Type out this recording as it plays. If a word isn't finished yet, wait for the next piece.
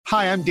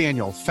Hi, I'm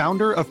Daniel,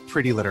 founder of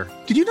Pretty Litter.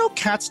 Did you know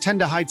cats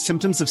tend to hide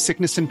symptoms of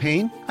sickness and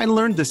pain? I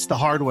learned this the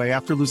hard way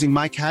after losing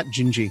my cat,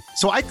 Gingy.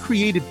 So I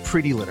created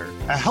Pretty Litter,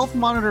 a health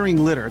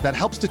monitoring litter that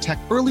helps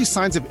detect early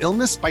signs of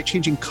illness by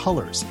changing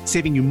colors,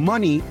 saving you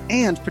money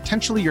and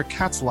potentially your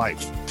cat's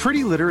life.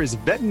 Pretty Litter is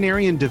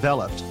veterinarian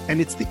developed, and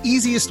it's the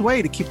easiest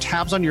way to keep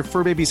tabs on your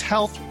fur baby's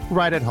health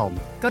right at home.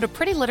 Go to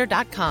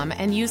prettylitter.com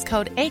and use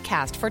code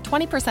ACAST for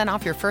 20%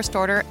 off your first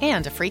order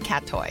and a free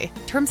cat toy.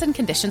 Terms and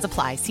conditions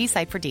apply. See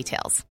site for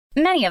details.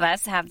 Many of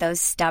us have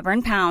those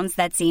stubborn pounds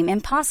that seem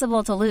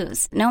impossible to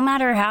lose, no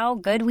matter how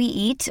good we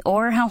eat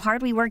or how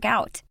hard we work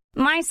out.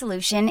 My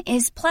solution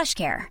is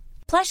PlushCare.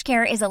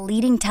 PlushCare is a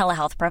leading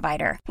telehealth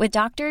provider with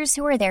doctors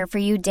who are there for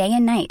you day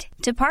and night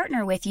to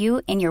partner with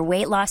you in your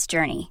weight loss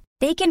journey.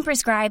 They can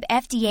prescribe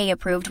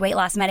FDA-approved weight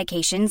loss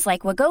medications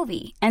like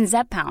Wegovy and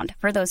Zepbound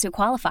for those who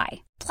qualify.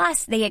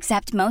 Plus, they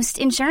accept most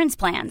insurance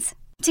plans.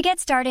 To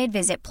get started,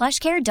 visit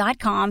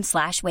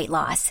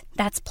plushcare.com/weightloss.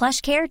 That's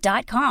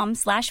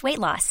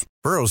plushcare.com/weightloss.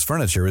 Burrow's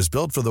furniture is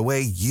built for the way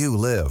you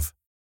live.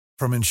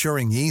 From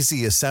ensuring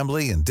easy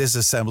assembly and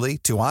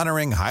disassembly to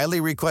honoring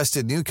highly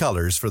requested new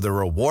colors for their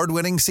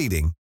award-winning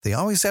seating, they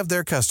always have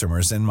their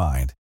customers in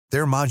mind.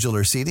 Their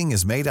modular seating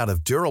is made out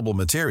of durable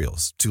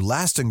materials to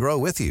last and grow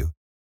with you.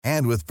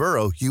 And with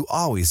Burrow, you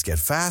always get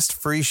fast,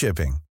 free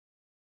shipping.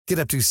 Get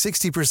up to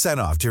 60%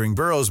 off during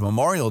Burrow's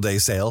Memorial Day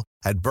sale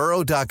at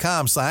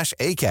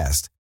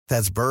burrow.com/ACAST.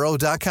 That's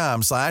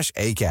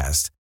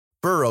burrow.com/ACAST.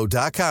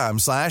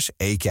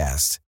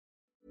 burrow.com/ACAST.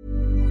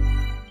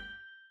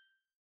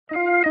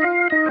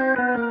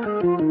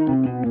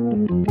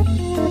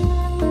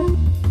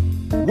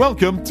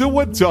 Welcome to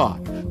Wood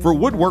Talk, for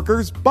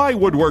woodworkers by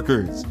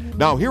woodworkers.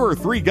 Now here are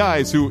three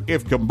guys who,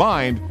 if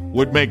combined,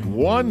 would make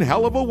one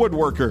hell of a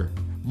woodworker.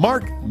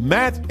 Mark,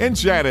 Matt, and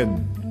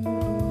Shannon.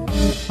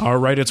 All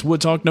right, it's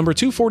Wood Talk number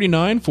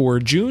 249 for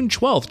June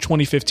 12th,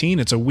 2015.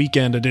 It's a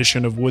weekend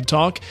edition of Wood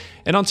Talk,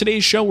 and on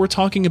today's show, we're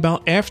talking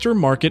about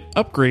aftermarket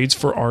upgrades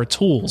for our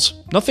tools.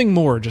 Nothing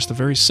more, just a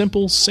very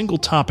simple, single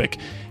topic,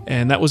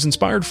 and that was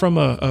inspired from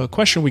a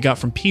question we got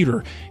from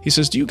Peter. He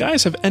says, do you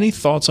guys have any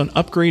thoughts on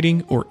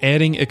upgrading or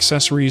adding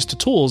accessories to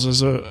tools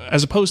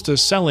as opposed to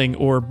selling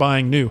or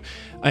buying new?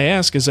 I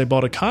ask as I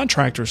bought a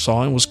contractor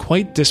saw and was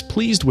quite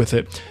displeased with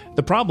it.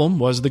 The problem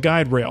was the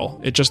guide rail.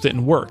 It just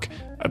didn't work.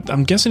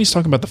 I'm guessing he's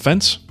talking about the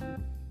fence?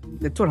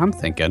 That's what I'm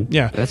thinking.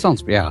 Yeah. That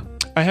sounds, yeah.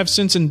 I have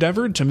since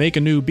endeavored to make a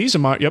new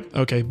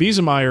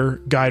Biesemeyer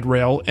guide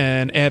rail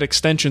and add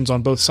extensions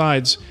on both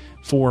sides.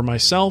 For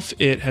myself,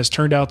 it has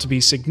turned out to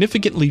be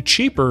significantly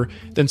cheaper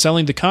than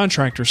selling the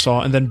contractor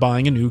saw and then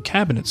buying a new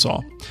cabinet saw.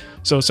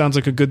 So it sounds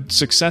like a good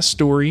success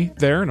story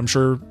there, and I'm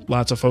sure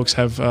lots of folks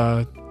have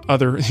the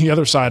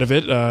other side of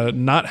it,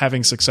 not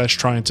having success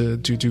trying to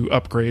do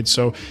upgrades.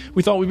 So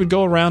we thought we would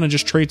go around and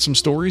just trade some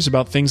stories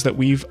about things that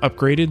we've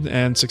upgraded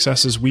and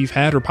successes we've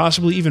had, or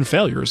possibly even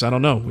failures. I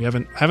don't know. We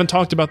haven't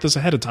talked about this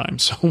ahead of time,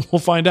 so we'll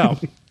find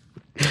out.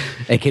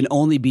 It can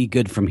only be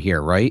good from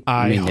here, right?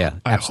 I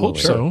hope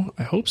so.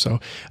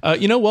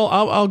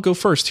 I'll go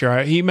first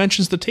here. He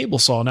mentions the table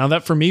saw. Now,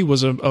 that for me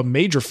was a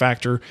major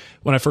factor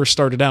when I first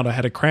started out. I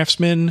had a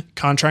Craftsman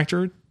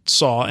contractor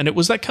saw, and it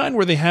was that kind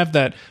where they have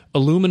that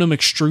aluminum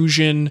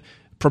extrusion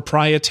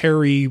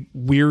proprietary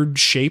weird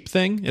shape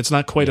thing. It's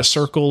not quite a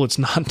circle. It's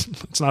not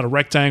a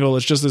rectangle.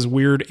 It's just this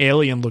weird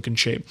alien looking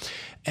shape.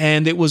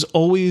 And it was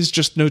always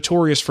just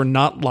notorious for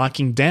not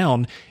locking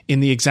down in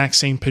the exact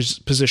same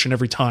position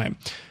every time.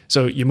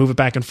 So you move it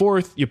back and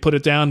forth, you put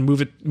it down,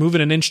 move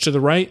it an inch to the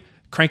right,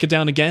 crank it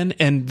down again,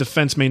 and the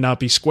fence may not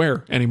be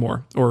square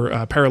anymore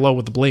or parallel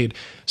with the blade.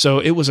 So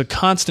it was a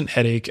constant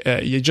headache.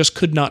 You just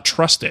could not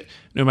trust it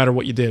no matter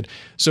what you did.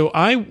 So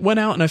I went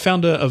out and I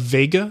found a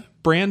Vega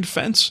brand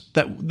fence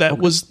that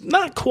was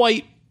not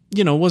quite,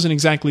 wasn't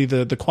exactly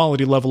the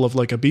quality level of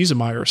like a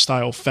Biesemeyer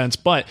style fence,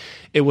 but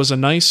it was a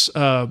nice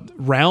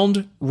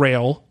round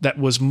rail that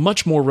was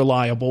much more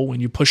reliable when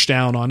you push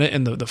down on it,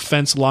 and the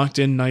fence locked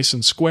in nice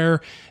and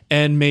square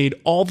and made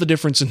all the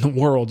difference in the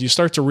world. You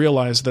start to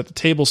realize that the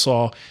table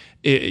saw,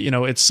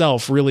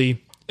 itself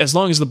really, as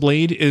long as the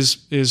blade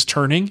is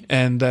turning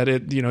and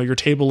that your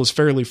table is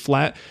fairly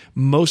flat,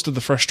 most of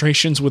the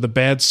frustrations with a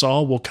bad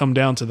saw will come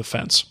down to the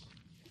fence.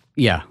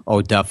 Yeah.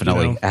 Oh,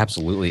 definitely.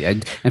 Absolutely.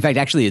 And in fact,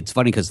 actually, it's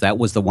funny because that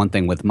was the one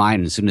thing with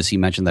mine. As soon as he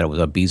mentioned that it was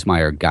a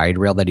Biesemeyer guide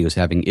rail that he was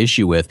having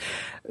issue with,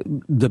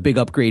 the big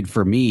upgrade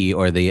for me,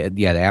 or the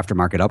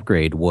aftermarket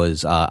upgrade,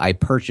 was I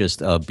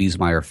purchased a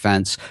Biesemeyer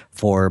fence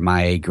for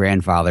my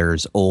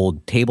grandfather's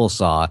old table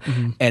saw.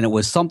 Mm-hmm. And it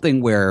was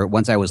something where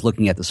once I was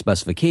looking at the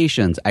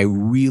specifications, I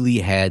really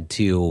had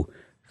to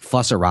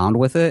fuss around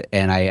with it.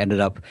 And I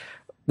ended up,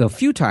 the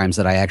few times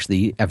that I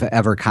actually have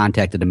ever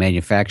contacted a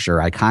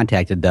manufacturer, I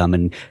contacted them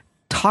and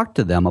talked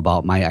to them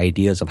about my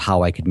ideas of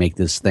how I could make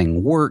this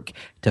thing work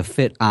to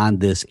fit on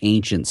this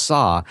ancient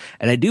saw.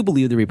 And I do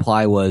believe the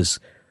reply was,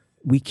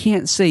 we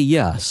can't say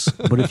yes,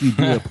 but if you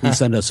do it, please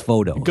send us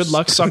photos. Good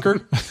luck,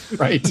 sucker.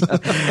 Right.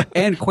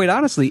 And quite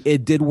honestly,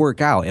 it did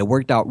work out. It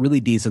worked out really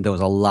decent. There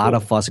was a lot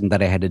of fussing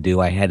that I had to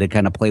do. I had to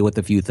kind of play with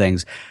a few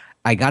things.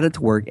 I got it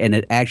to work, and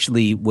it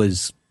actually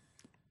was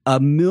a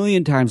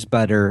million times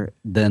better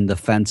than the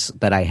fence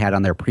that I had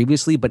on there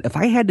previously. But if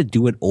I had to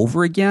do it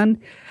over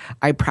again,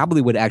 I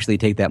probably would actually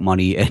take that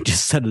money and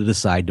just set it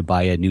aside to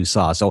buy a new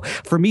saw. So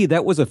for me,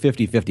 that was a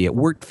 50-50. It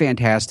worked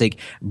fantastic,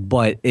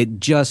 but it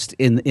just,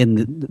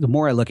 the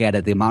more I look at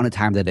it, the amount of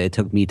time that it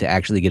took me to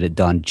actually get it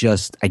done,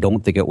 I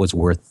don't think it was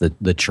worth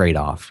the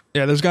trade-off.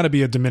 Yeah, there's got to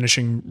be a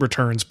diminishing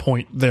returns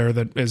point there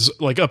that is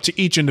like up to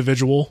each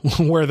individual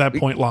where that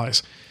point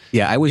lies.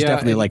 Yeah, I was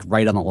definitely like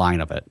right on the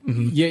line of it.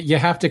 Mm-hmm. You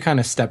have to kind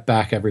of step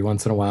back every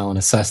once in a while and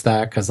assess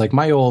that, because like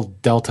my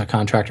old Delta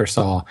contractor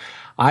saw,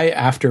 I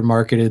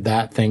aftermarketed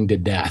that thing to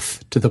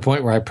death to the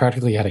point where I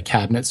practically had a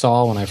cabinet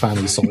saw when I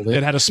finally sold it.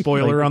 It had a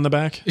spoiler on the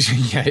back?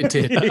 Yeah, it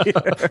did.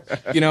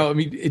 I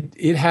mean,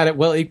 it had it.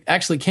 Well, it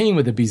actually came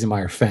with a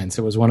Biesemeyer fence.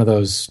 It was one of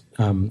those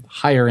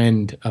higher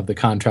end of the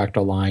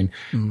contractor line.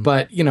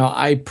 But,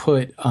 I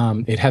put,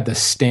 it had the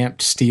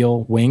stamped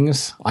steel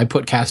wings. I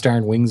put cast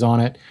iron wings on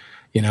it.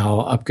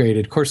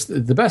 Upgraded. Of course,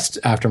 the best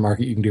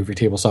aftermarket you can do for your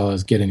table saw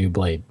is get a new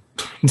blade.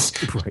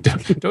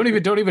 don't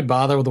even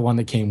bother with the one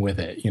that came with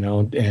it,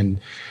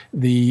 and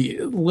the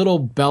little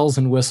bells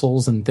and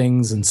whistles and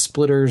things and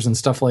splitters and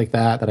stuff like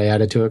that I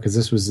added to it, because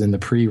this was in the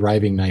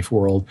pre-riving knife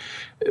world.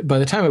 By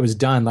the time it was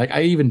done, like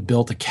I even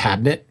built a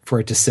cabinet for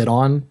it to sit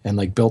on and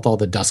like built all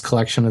the dust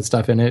collection and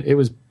stuff in it. It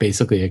was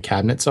basically a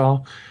cabinet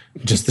saw.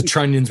 Just the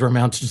trunnions were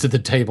mounted to the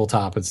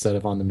tabletop instead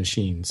of on the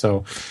machine.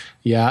 So,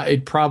 yeah, I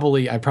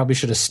probably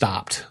should have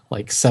stopped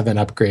like 7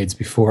 upgrades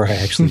before I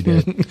actually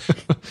did.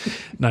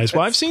 Nice.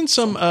 Well, I've seen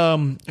some,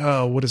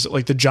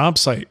 like the job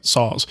site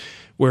saws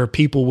where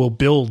people will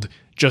build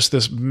just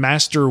this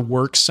master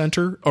work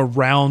center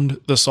around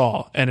the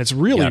saw, and it's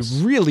really,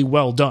 really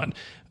well done.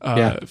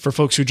 For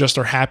folks who just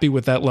are happy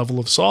with that level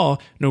of saw,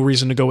 no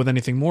reason to go with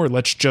anything more.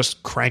 Let's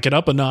just crank it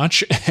up a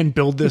notch and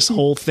build this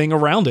whole thing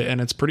around it, and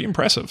it's pretty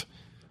impressive.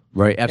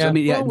 Right.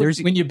 Absolutely. Yeah, well,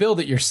 when you build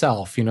it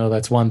yourself,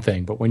 that's one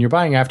thing. But when you're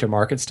buying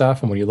aftermarket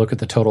stuff, and when you look at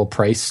the total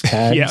price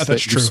tags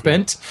that you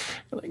spent,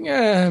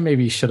 you're like,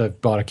 maybe you should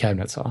have bought a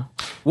cabinet saw.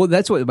 Well,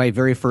 that's what my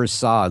very first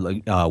saw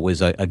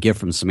was a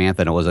gift from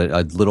Samantha, and it was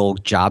a little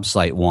job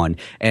site one,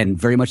 and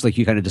very much like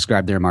you kind of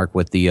described there, Mark,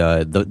 with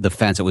the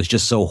fence. It was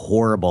just so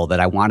horrible that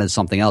I wanted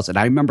something else. And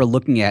I remember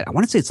looking at, I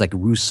want to say it's like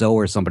Rousseau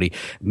or somebody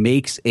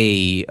makes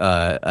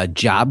a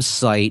job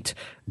site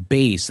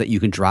base that you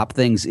can drop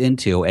things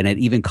into, and it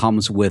even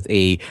comes with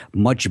a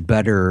much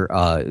better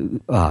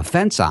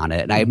fence on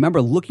it. And I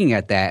remember looking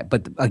at that,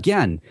 but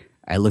again,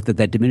 I looked at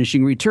that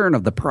diminishing return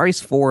of the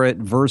price for it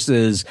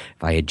versus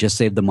if I had just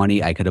saved the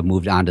money, I could have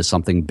moved on to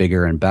something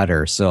bigger and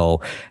better. So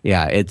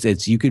yeah,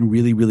 it's you can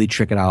really, really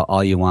trick it out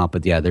all you want,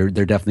 but yeah, there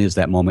definitely is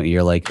that moment where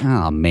you're like,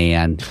 oh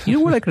man, you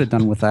know what I could have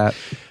done with that?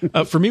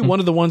 For me, one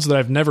of the ones that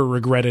I've never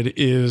regretted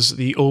is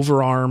the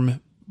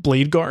overarm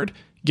blade guard.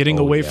 Getting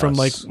away from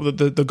like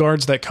the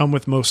guards that come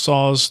with most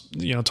saws,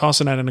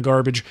 tossing that in the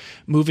garbage,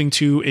 moving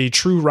to a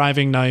true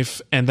riving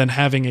knife, and then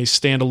having a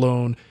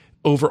standalone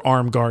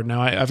overarm guard.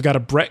 Now, I've got a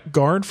Brett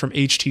guard from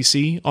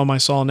HTC on my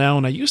saw now,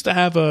 and I used to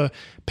have a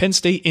Penn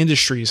State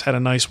Industries had a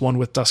nice one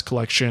with dust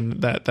collection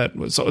that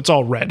was, it's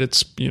all red.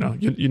 It's, you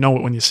know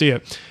it when you see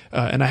it.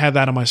 And I had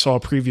that on my saw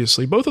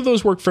previously. Both of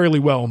those work fairly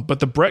well, but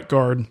the Brett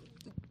guard,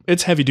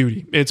 it's heavy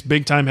duty. It's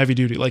big time heavy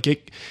duty. Like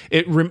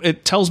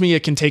it tells me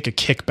it can take a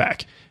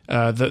kickback.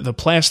 The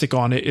plastic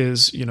on it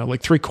is,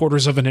 like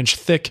 3/4 of an inch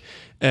thick,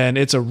 and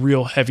it's a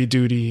real heavy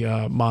duty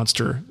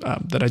monster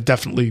that I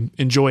definitely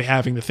enjoy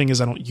having. The thing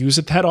is, I don't use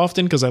it that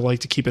often because I like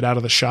to keep it out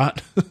of the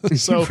shot.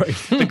 So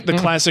the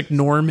classic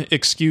Norm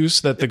excuse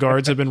that the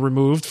guards have been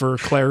removed for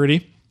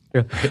clarity.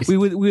 Yeah. We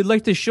would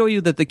like to show you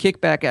that the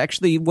kickback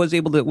actually was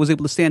able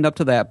to stand up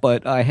to that,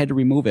 but I had to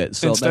remove it.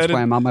 So that's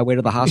why I'm on my way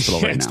to the hospital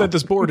right now. Instead,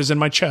 this board is in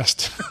my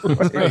chest.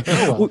 Right.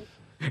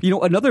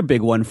 Well, another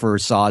big one for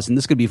saws, and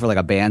this could be for like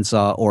a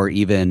bandsaw or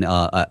even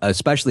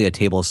especially a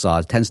table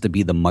saw, tends to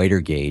be the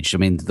miter gauge. I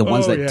mean, the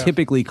ones that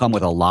typically come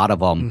with a lot of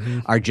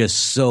them are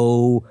just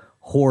so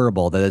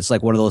horrible that it's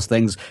like one of those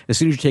things. As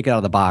soon as you take it out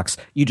of the box,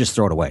 you just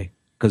throw it away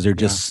because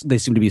they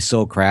seem to be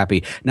so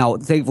crappy. Now,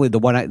 thankfully, the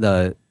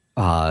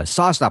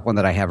SawStop one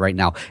that I have right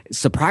now,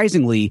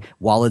 surprisingly,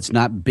 while it's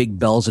not big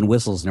bells and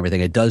whistles and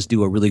everything, it does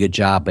do a really good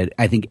job. But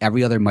I think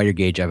every other miter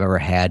gauge I've ever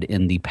had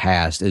in the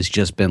past has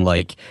just been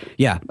like,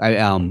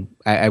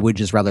 I would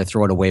just rather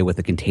throw it away with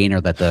the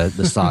container that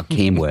the saw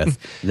came with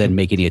than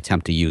make any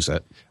attempt to use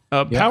it.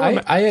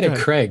 I had a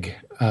Craig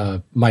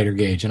miter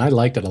gauge, and I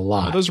liked it a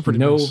lot. Oh, those are pretty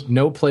nice.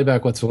 No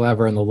playback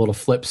whatsoever, and the little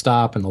flip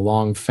stop and the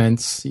long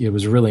fence. It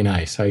was really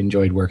nice. I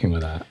enjoyed working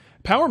with that.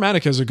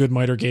 Powermatic has a good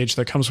miter gauge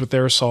that comes with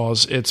their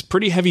saws. It's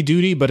pretty heavy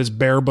duty, but it's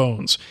bare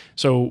bones.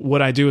 So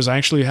what I do is I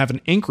actually have an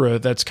Incra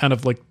that's kind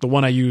of like the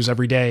one I use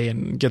every day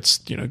and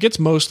gets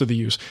most of the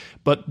use.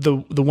 But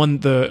the one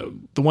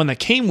that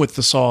came with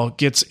the saw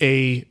gets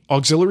a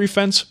auxiliary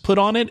fence put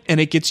on it, and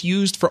it gets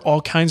used for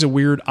all kinds of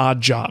weird odd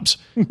jobs.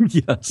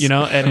 Yes.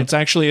 And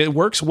it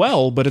works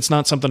well, but it's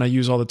not something I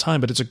use all the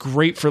time. But it's a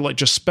great for like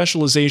just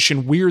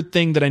specialization, weird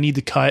thing that I need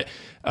to cut,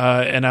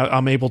 and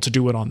I'm able to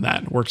do it on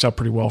that. It works out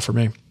pretty well for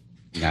me.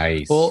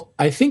 Nice. Well,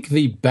 I think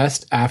the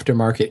best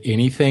aftermarket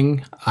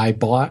anything I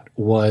bought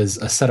was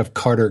a set of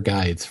Carter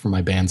guides for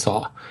my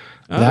bandsaw.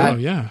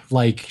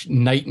 Like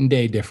night and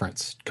day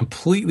difference.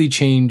 Completely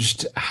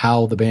changed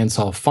how the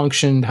bandsaw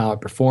functioned, how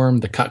it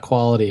performed, the cut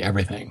quality,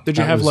 everything. Did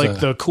you have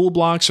the cool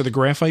blocks or the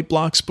graphite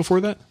blocks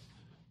before that?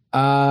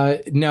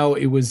 No,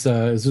 it was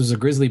a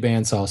Grizzly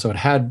bandsaw, so it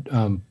had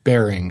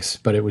bearings,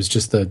 but it was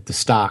just the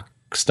stock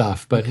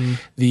stuff. But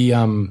the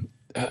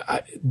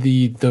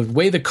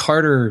way the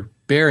Carter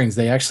bearings,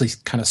 they actually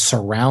kind of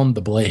surround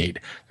the blade.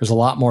 There's a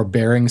lot more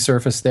bearing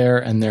surface there,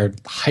 and they're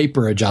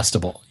hyper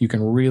adjustable. You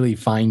can really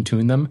fine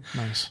tune them.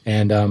 Nice.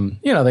 And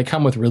they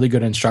come with really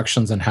good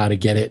instructions on how to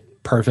get it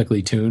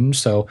perfectly tuned.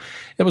 So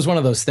it was one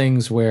of those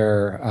things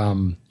where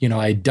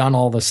I'd done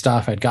all the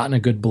stuff, I'd gotten a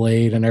good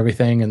blade and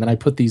everything, and then I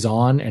put these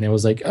on, and it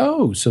was like,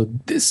 oh, so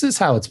this is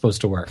how it's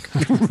supposed to work.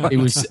 It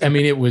was an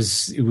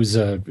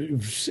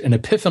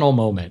epiphanal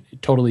moment.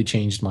 It totally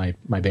changed my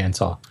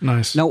bandsaw.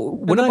 Nice. Now,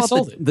 what about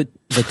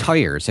the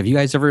tires? Have you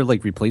guys ever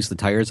replaced the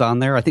tires on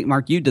there? I think,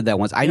 Mark, you did that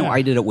once. I know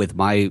I did it with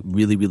my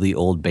really, really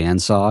old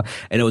bandsaw,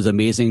 and it was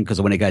amazing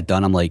because when it got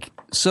done, I'm like,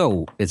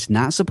 so it's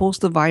not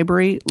supposed to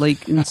vibrate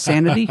like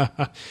insanity?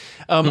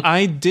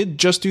 I did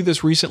just do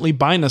this recently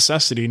by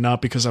necessity,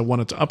 not because I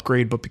wanted to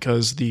upgrade, but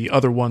because the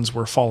other ones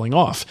were falling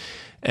off.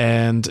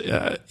 And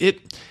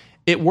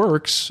it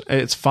works.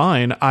 It's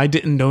fine. I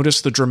didn't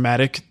notice the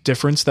dramatic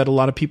difference that a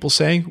lot of people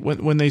say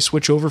when they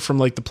switch over from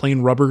like the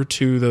plain rubber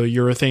to the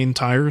urethane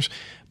tires,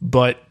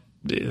 but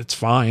it's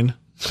fine.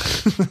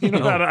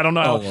 I don't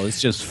know. Oh, well,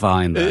 it's just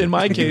fine then. In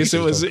my case,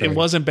 it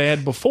wasn't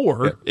bad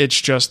before. Yeah.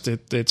 It's just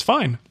it's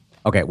fine.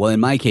 Okay. Well, in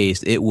my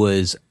case, it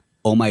was,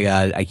 oh my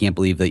God, I can't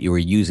believe that you were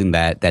using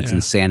that. That's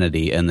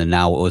insanity. And then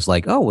now it was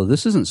like, oh, well,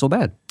 this isn't so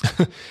bad.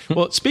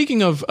 Well,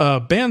 speaking of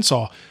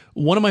bandsaw,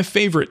 one of my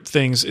favorite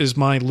things is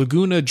my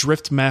Laguna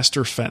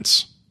Driftmaster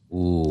fence.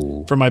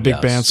 Ooh, for my big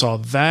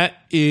bandsaw. That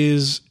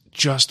is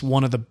just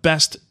one of the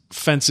best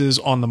fences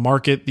on the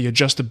market. The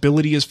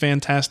adjustability is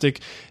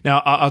fantastic.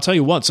 Now, I'll tell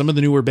you what, some of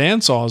the newer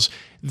bandsaws,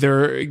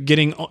 they're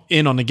getting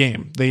in on the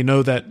game. They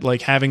know that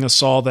like having a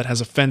saw that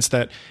has a fence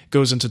that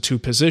goes into two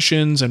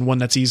positions and one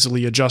that's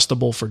easily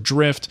adjustable for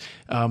drift,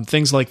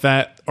 things like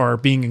that are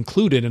being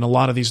included in a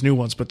lot of these new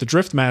ones. But the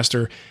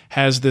Driftmaster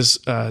has this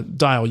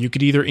dial. You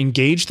could either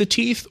engage the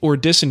teeth or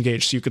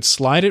disengage. So you could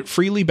slide it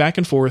freely back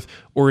and forth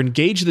or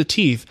engage the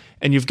teeth,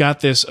 and you've got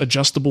this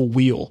adjustable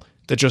wheel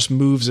that just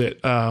moves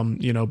it, by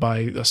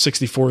a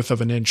 64th of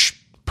an inch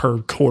per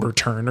quarter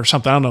turn or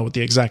something. I don't know what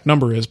the exact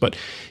number is, but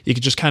you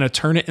could just kind of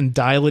turn it and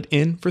dial it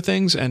in for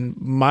things. And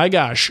my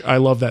gosh, I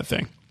love that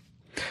thing.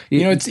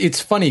 It's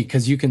funny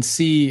because you can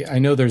see, I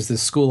know there's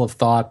this school of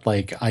thought,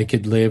 like I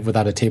could live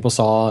without a table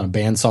saw and a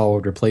bandsaw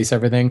would replace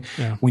everything.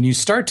 Yeah. When you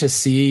start to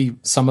see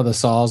some of the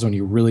saws, when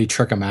you really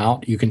trick them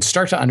out, you can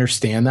start to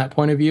understand that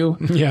point of view.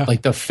 Yeah.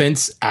 Like the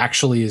fence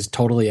actually is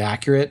totally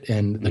accurate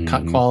and the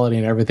cut quality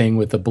and everything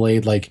with the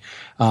blade. Like,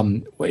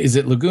 is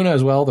it Laguna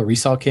as well? The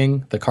Resaw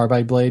King, the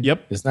carbide blade?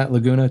 Yep. Isn't that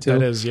Laguna too?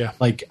 That is, yeah.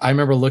 Like I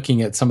remember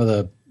looking at some of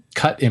the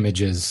cut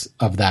images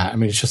of that. I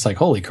mean, it's just like,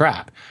 holy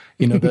crap.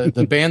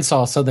 The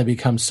bandsaw suddenly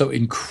becomes so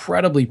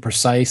incredibly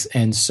precise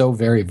and so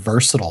very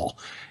versatile,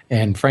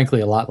 and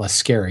frankly, a lot less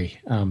scary.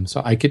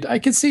 So I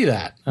could see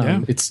that.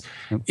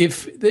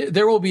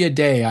 There will be a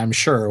day, I'm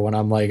sure, when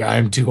I'm like,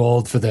 I'm too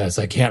old for this.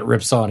 I can't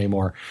rip saw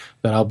anymore.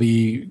 That I'll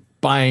be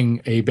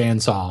buying a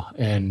bandsaw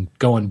and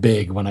going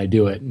big when I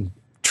do it and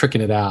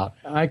tricking it out.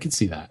 I could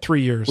see that.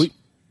 3 years. I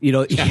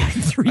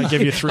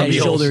give you 3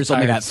 years. Shoulders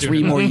only got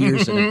 3 more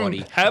years in it,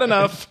 buddy. Had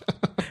enough.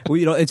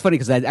 Well, it's funny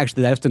because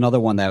that's another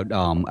one that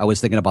I was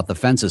thinking about the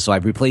fences. So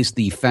I've replaced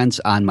the fence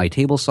on my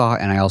table saw,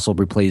 and I also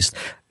replaced.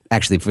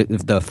 Actually,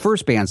 the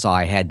first bandsaw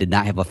I had did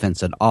not have a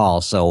fence at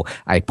all, so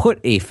I put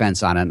a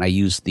fence on it, and I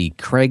used the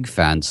Craig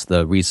fence,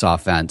 the Resaw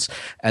fence.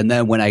 And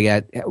then when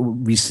I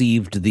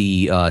received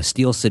the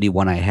Steel City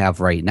one I have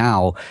right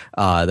now,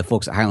 the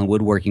folks at Highland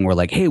Woodworking were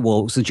like, hey,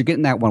 well, since you're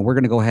getting that one, we're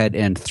going to go ahead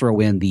and throw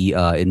in the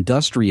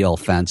industrial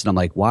fence. And I'm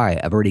like, why?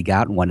 I've already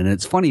got one. And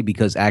it's funny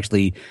because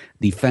actually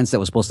the fence that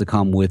was supposed to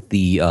come with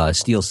the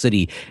Steel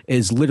City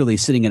is literally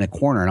sitting in a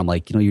corner. And I'm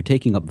like, you're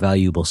taking up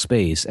valuable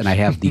space. And I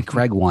have the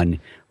Craig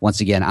one once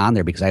again on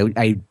there because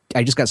I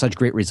just got such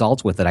great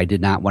results with it. I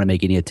did not want to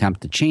make any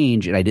attempt to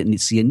change, and I didn't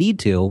see a need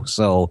to.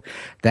 So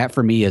that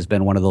for me has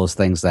been one of those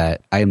things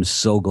that I am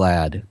so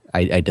glad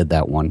I did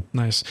that one.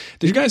 Nice.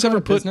 Did you guys ever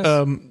put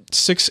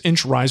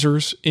 6-inch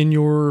risers in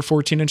your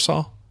 14-inch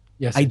saw?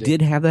 Yes, I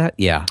did have that.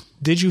 Yeah.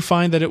 Did you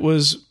find that it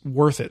was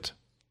worth it?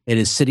 It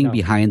is sitting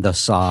behind the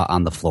saw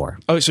on the floor.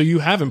 Oh, so you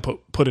haven't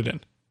put it in?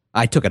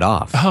 I took it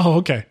off. Oh,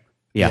 okay.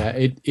 Yeah,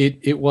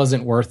 it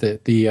wasn't worth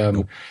it.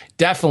 The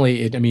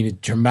definitely,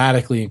 it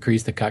dramatically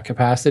increased the cut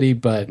capacity,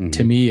 but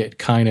to me, it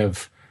kind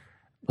of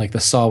like the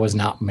saw was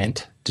not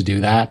meant to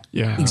do that.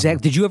 Yeah,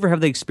 exactly. Did you ever have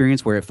the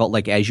experience where it felt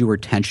like as you were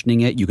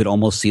tensioning it, you could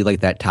almost see like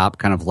that top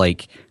kind of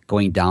like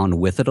going down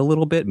with it a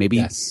little bit? Maybe.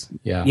 Yes.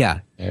 Yeah.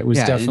 It was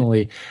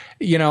definitely,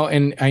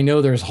 and I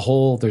know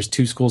there's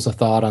two schools of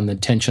thought on the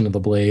tension of the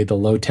blade, the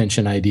low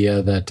tension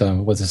idea that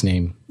what's his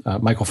name,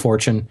 Michael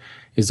Fortune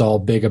is all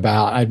big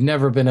about. I've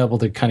never been able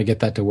to kind of get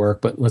that to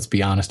work, but let's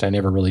be honest, I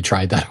never really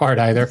tried that hard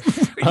either.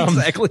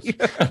 Exactly.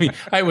 I mean,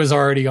 I was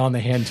already on the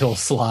hand tool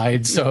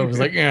slide, so I was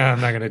like, yeah,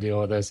 I'm not going to deal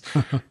with this.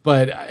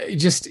 But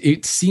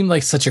it seemed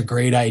like such a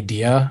great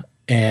idea.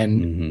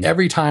 And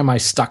every time I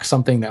stuck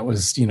something that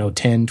was,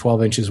 10,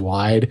 12 inches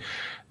wide,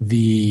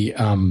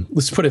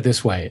 let's put it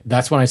this way.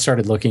 That's when I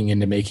started looking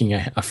into making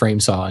a frame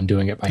saw and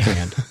doing it by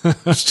hand.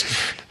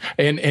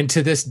 And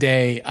to this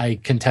day, I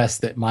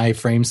contest that my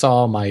frame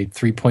saw, my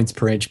 3 points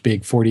per inch,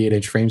 big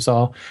 48-inch frame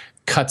saw,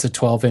 cuts a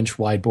 12-inch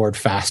wide board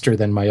faster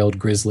than my old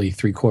Grizzly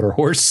 3/4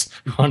 horse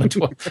on a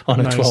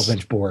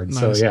 12-inch board. Nice.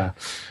 So yeah.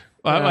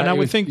 And I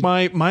would think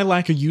my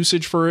lack of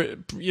usage for it,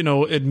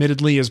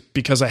 admittedly, is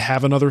because I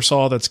have another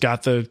saw that's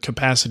got the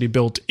capacity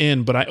built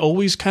in, but I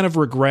always kind of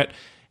regret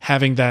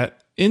having that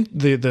in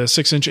the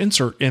 6-inch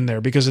insert in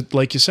there, because it,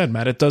 like you said,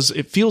 Matt,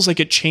 it feels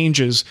like it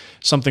changes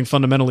something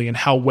fundamentally in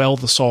how well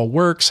the saw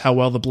works, how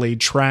well the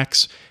blade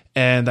tracks,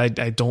 and I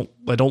don't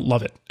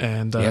love it.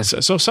 And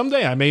so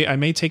someday I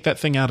may take that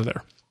thing out of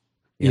there.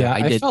 Yeah,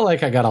 I felt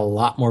like I got a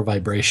lot more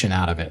vibration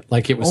out of it.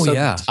 Like it was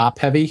top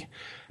heavy.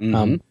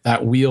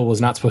 That wheel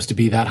was not supposed to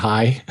be that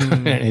high.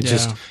 And it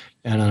just,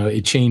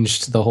 it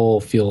changed the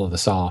whole feel of the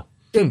saw.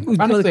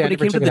 Honestly, I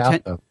never took it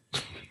out, though.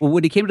 Well,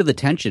 when it came to the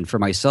tension for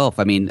myself,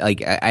 I mean,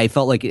 like I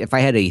felt like if I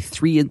had a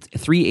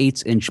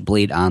 3/8 inch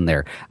blade on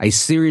there, I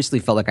seriously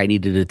felt like I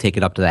needed to take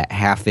it up to that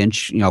 1/2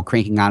 inch,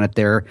 cranking on it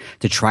there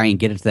to try and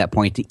get it to that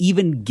point to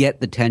even get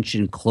the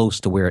tension close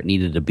to where it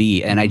needed to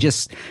be. And I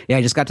just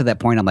got to that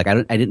point. I'm like,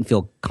 I didn't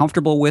feel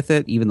comfortable with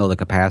it, even though the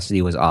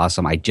capacity was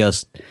awesome. I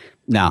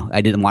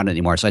didn't want it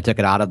anymore. So I took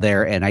it out of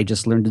there and I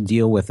just learned to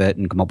deal with it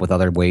and come up with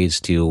other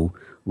ways to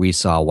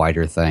resaw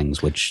wider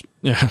things, which,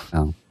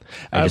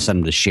 I just send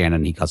them to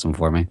Shannon. He cuts them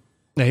for me.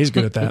 Yeah, he's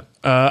good at that.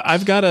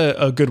 I've got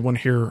a good one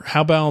here.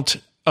 How about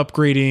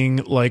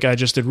upgrading, like I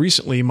just did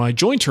recently, my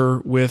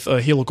jointer with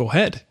a helical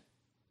head?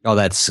 Oh,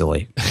 that's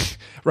silly.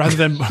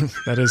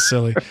 That is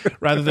silly.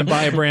 Rather than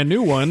buy a brand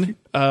new one,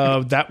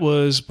 that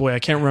was, I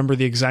can't remember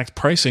the exact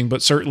pricing,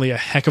 but certainly a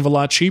heck of a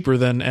lot cheaper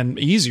and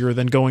easier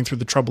than going through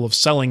the trouble of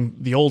selling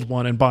the old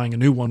one and buying a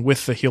new one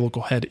with the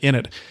helical head in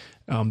it.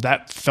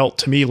 That felt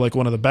to me like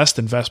one of the best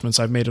investments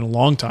I've made in a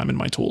long time in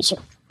my tools.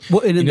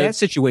 Well, and in that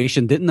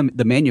situation, didn't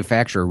the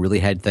manufacturer really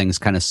had things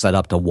kind of set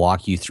up to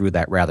walk you through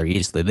that rather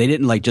easily? They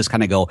didn't just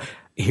kind of go,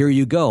 here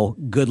you go,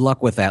 good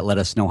luck with that, let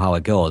us know how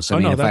it goes.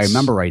 If I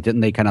remember right,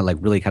 didn't they kind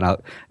of really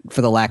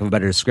for the lack of a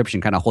better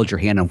description, kind of hold your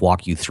hand and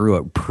walk you through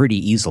it pretty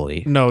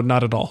easily? No,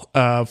 not at all.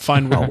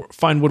 Fine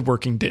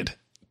Woodworking did.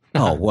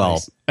 Oh, well.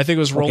 Nice. I think it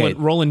was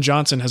Roland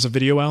Johnson has a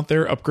video out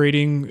there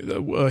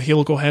upgrading a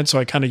helical head, so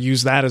I kind of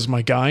used that as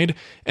my guide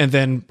and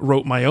then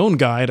wrote my own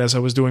guide as I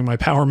was doing my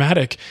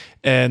Powermatic.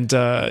 And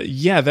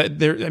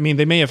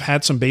they may have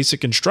had some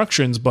basic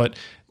instructions, but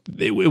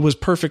it was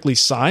perfectly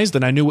sized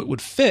and I knew it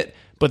would fit,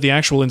 but the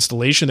actual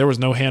installation, there was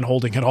no hand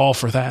holding at all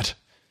for that.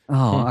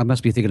 Oh, I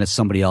must be thinking of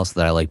somebody else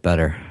that I like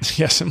better.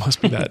 Yes, it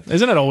must be that.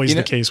 Isn't it always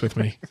the case with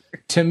me?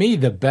 To me,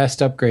 the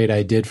best upgrade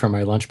I did for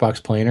my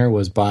lunchbox planer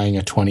was buying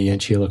a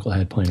 20-inch helical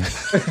head planer.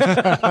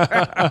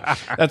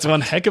 That's one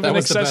heck of an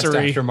accessory. That was the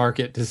best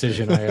aftermarket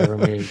decision I ever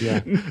made.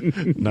 Yeah,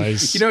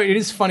 nice. It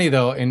is funny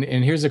though, and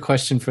here's a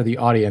question for the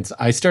audience.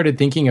 I started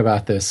thinking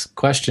about this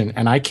question,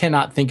 and I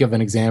cannot think of an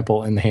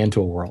example in the hand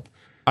tool world.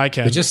 I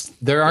can.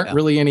 There aren't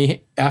really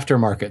any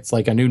aftermarkets,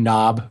 like a new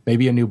knob,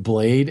 maybe a new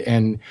blade,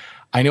 and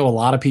I know a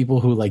lot of people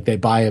who they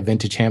buy a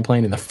vintage hand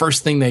plane and the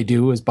first thing they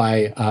do is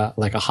buy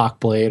a Hawk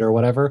blade or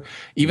whatever,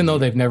 even though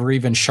they've never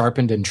even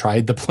sharpened and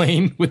tried the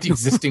plane with the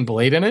existing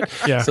blade in it.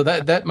 Yeah. So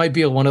that might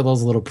be one of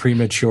those little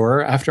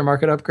premature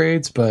aftermarket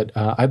upgrades, but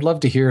I'd love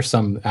to hear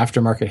some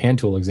aftermarket hand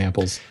tool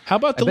example. How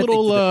about the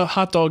little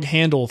hot dog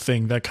handle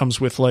thing that comes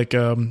with what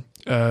do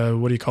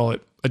you call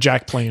it? A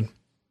jack plane.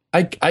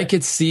 I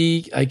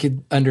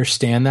could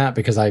understand that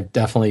because I've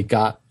definitely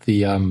got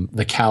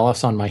the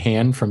callus on my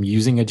hand from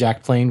using a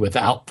jack plane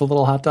without the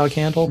little hot dog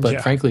handle.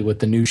 But frankly, with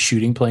the new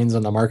shooting planes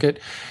on the market,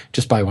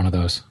 just buy one of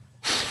those.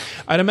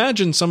 I'd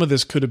imagine some of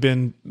this could have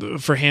been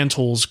for hand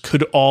tools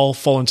could all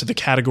fall into the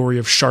category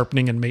of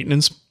sharpening and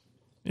maintenance.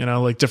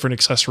 Different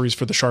accessories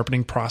for the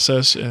sharpening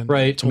process. And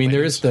right. I mean,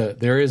 there is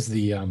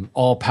the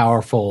all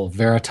powerful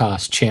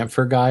Veritas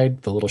chamfer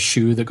guide, the little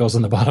shoe that goes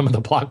on the bottom of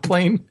the block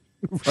plane.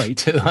 Right,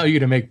 to allow you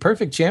to make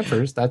perfect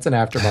chamfers. That's an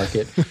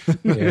aftermarket.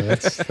 Yeah,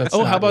 that's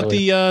how about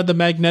the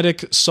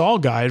magnetic saw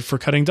guide for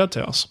cutting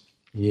dovetails?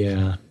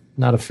 Yeah,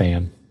 not a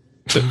fan.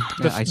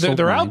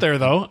 They're out there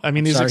though. I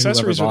mean, these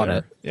accessories are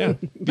there. Yeah,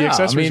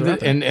 accessories are out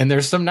there. And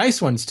there's some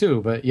nice ones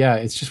too. But yeah,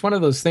 it's just one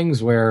of those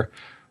things where,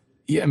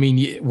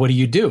 what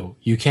do?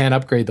 You can't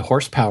upgrade the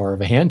horsepower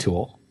of a hand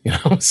tool.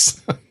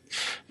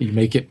 You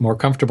make it more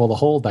comfortable to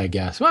hold, I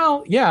guess.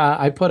 Well, yeah,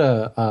 I put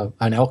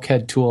an elk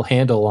head tool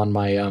handle on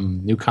my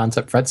new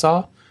Concept fret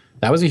saw.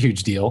 That was a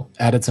huge deal.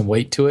 Added some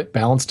weight to it,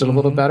 balanced it a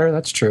little better.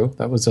 That's true.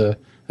 That was a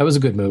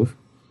good move.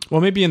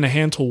 Well, maybe in the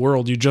hand tool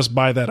world, you just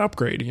buy that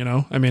upgrade.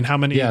 I mean, how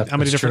many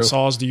different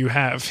saws do you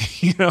have?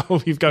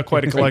 You've got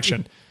quite a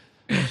collection.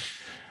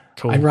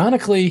 Cool.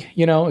 Ironically,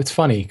 it's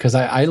funny because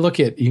I look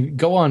at, you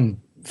go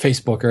on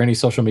Facebook or any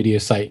social media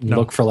site and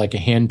look for like a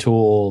hand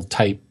tool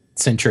type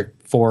centric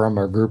forum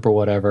or group or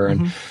whatever.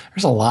 And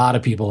there's a lot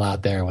of people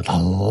out there with a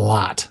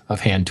lot of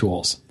hand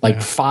tools, like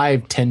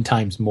 5-10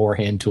 times more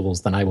hand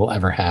tools than I will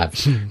ever have.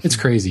 It's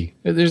crazy.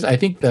 I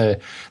think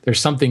there's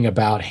something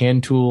about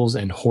hand tools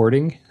and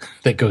hoarding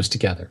that goes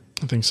together.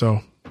 I think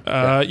so.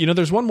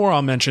 There's one more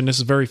I'll mention. This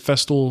is very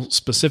Festool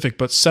specific,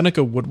 but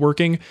Seneca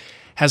Woodworking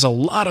has a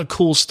lot of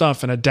cool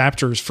stuff and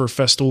adapters for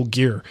Festool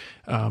gear,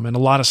 and a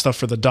lot of stuff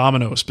for the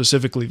Domino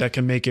specifically that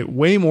can make it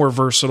way more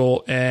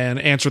versatile and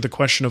answer the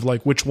question of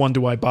like, which one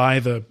do I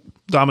buy, the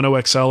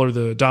Domino XL or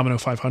the Domino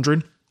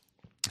 500?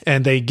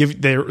 And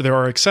there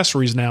are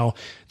accessories now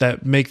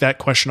that make that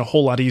question a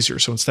whole lot easier.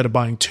 So instead of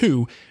buying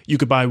two, you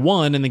could buy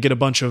one and then get a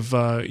bunch of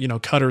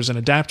cutters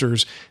and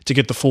adapters to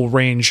get the full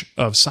range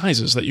of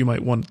sizes that you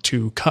might want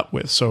to cut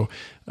with. So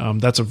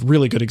that's a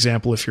really good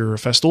example if you're a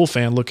Festool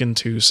fan. Look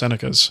into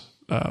Seneca's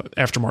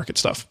aftermarket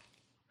stuff.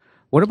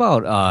 What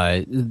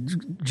about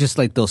just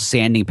like those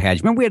sanding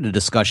pads? Remember we had a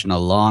discussion a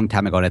long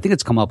time ago, and I think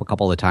it's come up a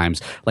couple of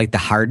times, like the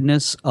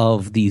hardness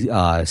of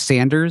the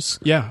sanders.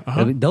 Yeah.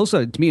 I mean, those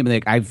are, to me,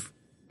 like I've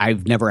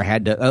never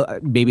had to.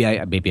 Maybe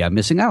I'm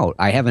missing out.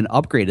 I haven't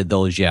upgraded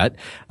those yet,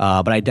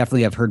 but I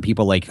definitely have heard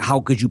people like,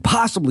 "How could you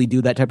possibly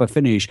do that type of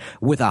finish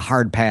with a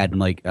hard pad?" I'm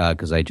like,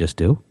 because I just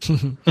do.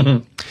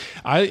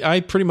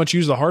 I pretty much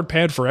use the hard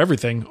pad for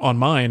everything on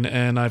mine,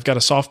 and I've got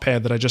a soft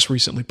pad that I just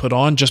recently put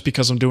on just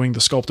because I'm doing the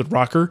sculpted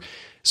rocker.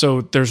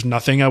 So there's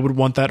nothing I would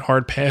want that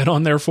hard pad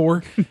on there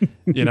for,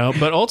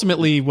 But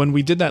ultimately, when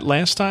we did that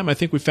last time, I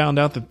think we found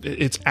out that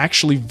it's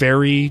actually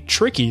very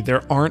tricky.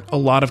 There aren't a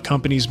lot of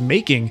companies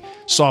making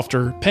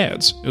softer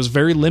pads. It was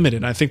very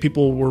limited. I think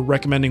people were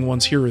recommending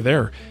ones here or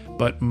there,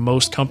 but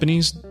most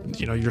companies,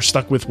 you're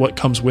stuck with what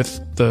comes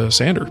with the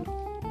sander,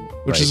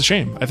 which is a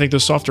shame. I think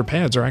those softer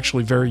pads are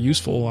actually very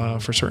useful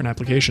for certain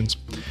applications.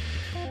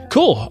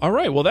 Cool. All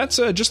right. Well, that's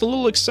just a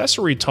little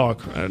accessory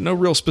talk. No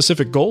real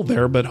specific goal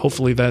there, but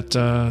hopefully that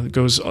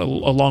goes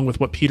along with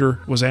what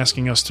Peter was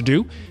asking us to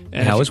do.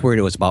 And I was worried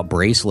it was about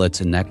bracelets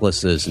and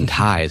necklaces and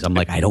ties. I'm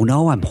like, I don't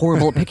know. I'm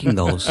horrible at picking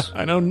those.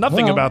 I know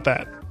nothing about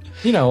that.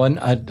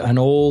 An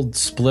old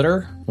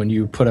splitter, when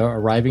you put a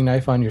riving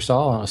knife on your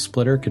saw, a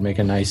splitter could make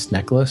a nice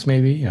necklace,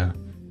 maybe. A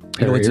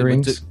pair of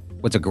earrings.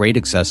 What's a great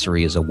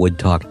accessory is a Wood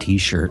Talk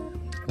t-shirt.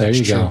 There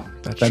you go.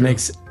 That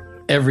makes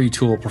every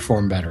tool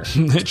perform better.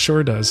 It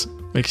sure does.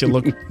 Makes you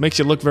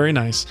look very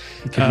nice.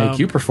 It can make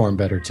you perform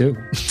better too.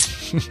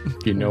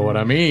 You know what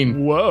I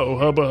mean? Whoa,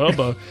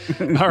 hubba.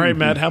 All right,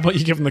 Matt, how about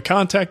you give them the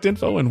contact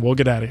info and we'll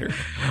get out of here.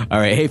 All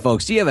right. Hey,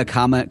 folks, do you have a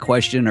comment,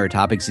 question, or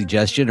topic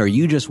suggestion, or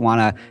you just want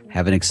to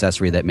have an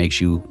accessory that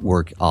makes you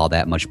work all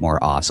that much more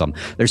awesome?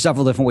 There's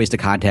several different ways to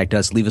contact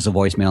us. Leave us a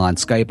voicemail on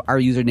Skype. Our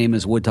username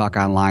is Wood Talk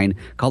Online.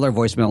 Call our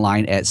voicemail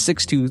line at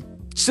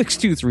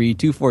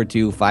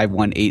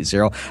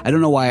 623-242-5180. I don't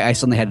know why I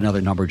suddenly had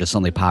another number just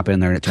suddenly pop in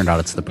there, and it turned out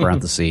it's the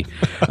parenthesis.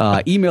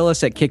 Email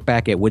us at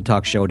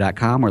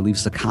kickback@woodtalkshow.com or leave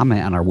us a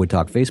comment on our Wood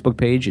Talk Facebook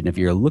page. And if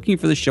you're looking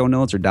for the show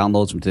notes or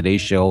downloads from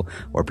today's show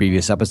or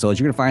previous episodes,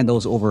 you're going to find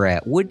those over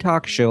at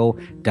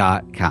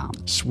woodtalkshow.com.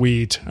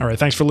 Sweet. All right.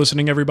 Thanks for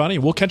listening, everybody.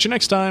 We'll catch you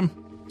next time.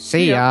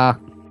 See ya.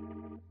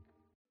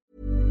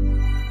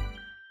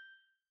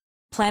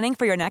 Planning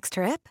for your next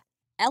trip?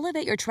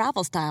 Elevate your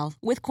travel style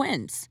with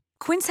Quince.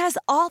 Quince has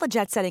all the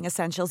jet-setting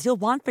essentials you'll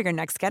want for your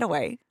next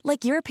getaway,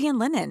 like European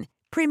linen,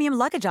 premium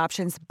luggage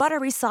options,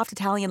 buttery soft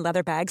Italian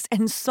leather bags,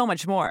 and so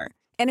much more.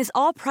 And is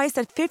all priced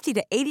at 50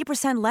 to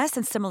 80% less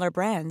than similar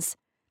brands.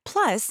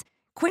 Plus,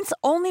 Quince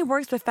only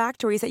works with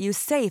factories that use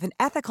safe and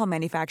ethical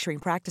manufacturing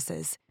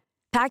practices.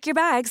 Pack your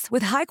bags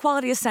with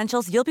high-quality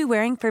essentials you'll be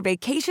wearing for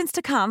vacations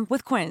to come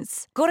with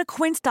Quince. Go to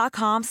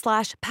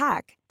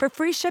quince.com/pack for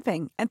free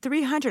shipping and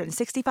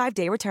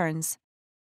 365-day returns.